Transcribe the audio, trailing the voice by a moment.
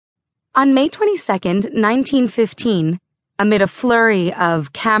On May 22, 1915, amid a flurry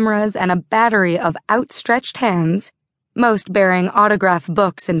of cameras and a battery of outstretched hands, most bearing autograph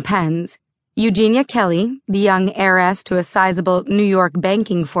books and pens, Eugenia Kelly, the young heiress to a sizable New York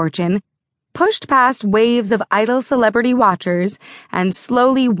banking fortune, pushed past waves of idle celebrity watchers and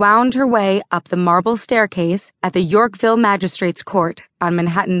slowly wound her way up the marble staircase at the Yorkville Magistrates Court on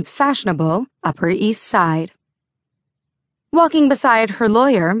Manhattan's fashionable Upper East Side. Walking beside her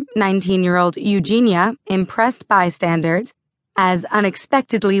lawyer, 19-year-old Eugenia impressed bystanders as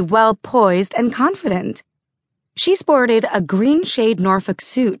unexpectedly well-poised and confident. She sported a green-shade Norfolk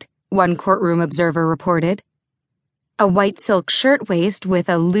suit, one courtroom observer reported, a white silk shirtwaist with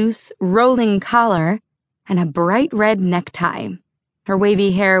a loose, rolling collar, and a bright red necktie. Her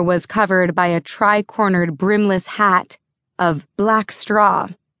wavy hair was covered by a tri-cornered brimless hat of black straw,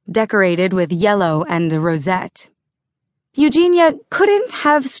 decorated with yellow and a rosette. Eugenia couldn't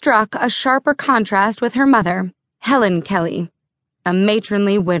have struck a sharper contrast with her mother, Helen Kelly, a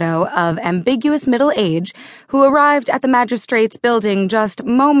matronly widow of ambiguous middle age who arrived at the magistrate's building just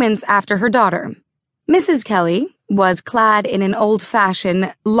moments after her daughter. Mrs. Kelly was clad in an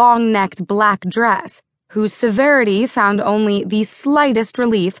old-fashioned, long-necked black dress, whose severity found only the slightest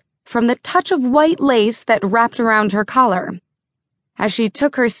relief from the touch of white lace that wrapped around her collar. As she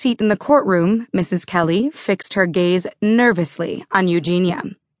took her seat in the courtroom, Mrs. Kelly fixed her gaze nervously on Eugenia,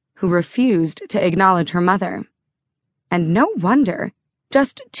 who refused to acknowledge her mother. And no wonder.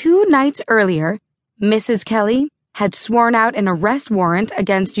 Just 2 nights earlier, Mrs. Kelly had sworn out an arrest warrant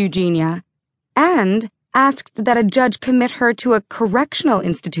against Eugenia and asked that a judge commit her to a correctional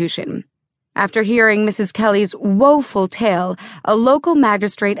institution. After hearing Mrs. Kelly's woeful tale, a local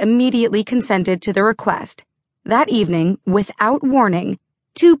magistrate immediately consented to the request. That evening, without warning,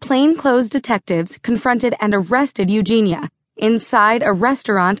 2 plainclothes detectives confronted and arrested Eugenia inside a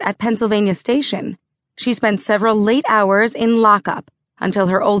restaurant at Pennsylvania Station. She spent several late hours in lockup until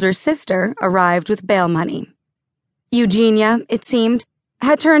her older sister arrived with bail money. Eugenia, it seemed,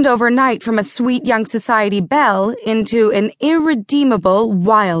 had turned overnight from a sweet young society belle into an irredeemable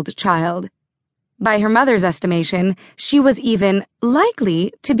wild child. By her mother's estimation, she was even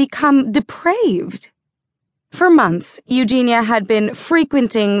likely to become depraved. For months, Eugenia had been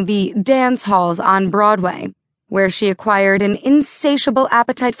frequenting the dance halls on Broadway, where she acquired an insatiable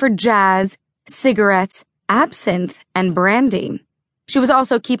appetite for jazz, cigarettes, absinthe, and brandy. She was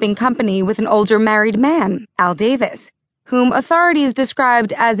also keeping company with an older married man, Al Davis, whom authorities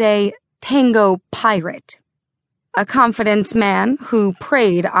described as a tango pirate, a confidence man who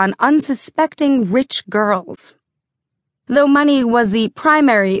preyed on unsuspecting rich girls. Though money was the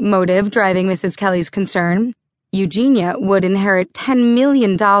primary motive driving Mrs. Kelly's concern, Eugenia would inherit $10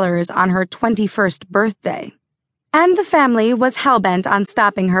 million on her 21st birthday, and the family was hell-bent on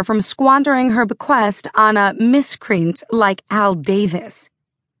stopping her from squandering her bequest on a miscreant like Al Davis.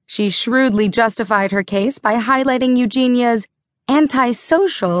 She shrewdly justified her case by highlighting Eugenia's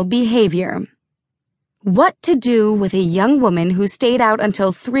antisocial behavior. What to do with a young woman who stayed out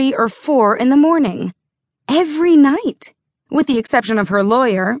until 3 or 4 in the morning? Every night. With the exception of her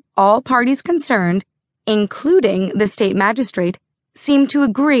lawyer, all parties concerned, including the state magistrate, seemed to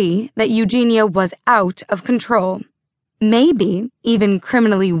agree that Eugenia was out of control, maybe even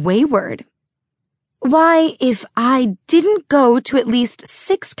criminally wayward. "Why, if I didn't go to at least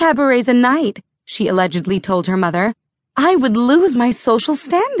 6 cabarets a night," she allegedly told her mother, "I would lose my social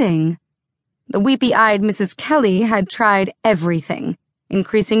standing." The weepy-eyed Mrs. Kelly had tried everything,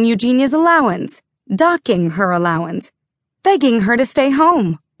 increasing Eugenia's allowance, docking her allowance, begging her to stay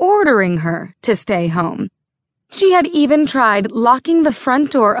home, ordering her to stay home. She had even tried locking the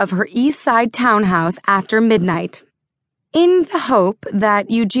front door of her East Side townhouse after midnight, in the hope that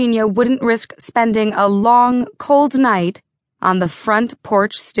Eugenia wouldn't risk spending a long, cold night on the front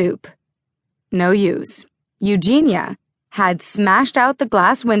porch stoop. No use. Eugenia had smashed out the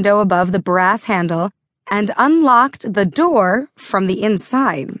glass window above the brass handle and unlocked the door from the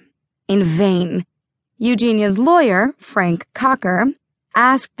inside. In vain. Eugenia's lawyer, Frank Cocker,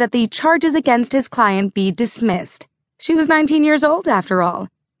 asked that the charges against his client be dismissed. She was 19 years old, after all,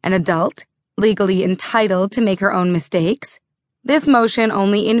 an adult, legally entitled to make her own mistakes. This motion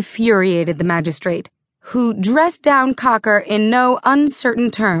only infuriated the magistrate, who dressed down Cocker in no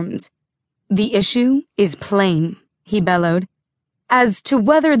uncertain terms. "The issue is plain," he bellowed, "as to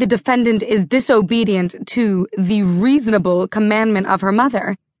whether the defendant is disobedient to the reasonable commandment of her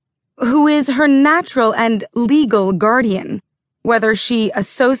mother, who is her natural and legal guardian, whether she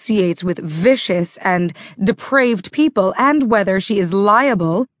associates with vicious and depraved people, and whether she is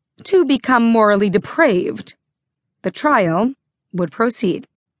liable to become morally depraved." The trial would proceed.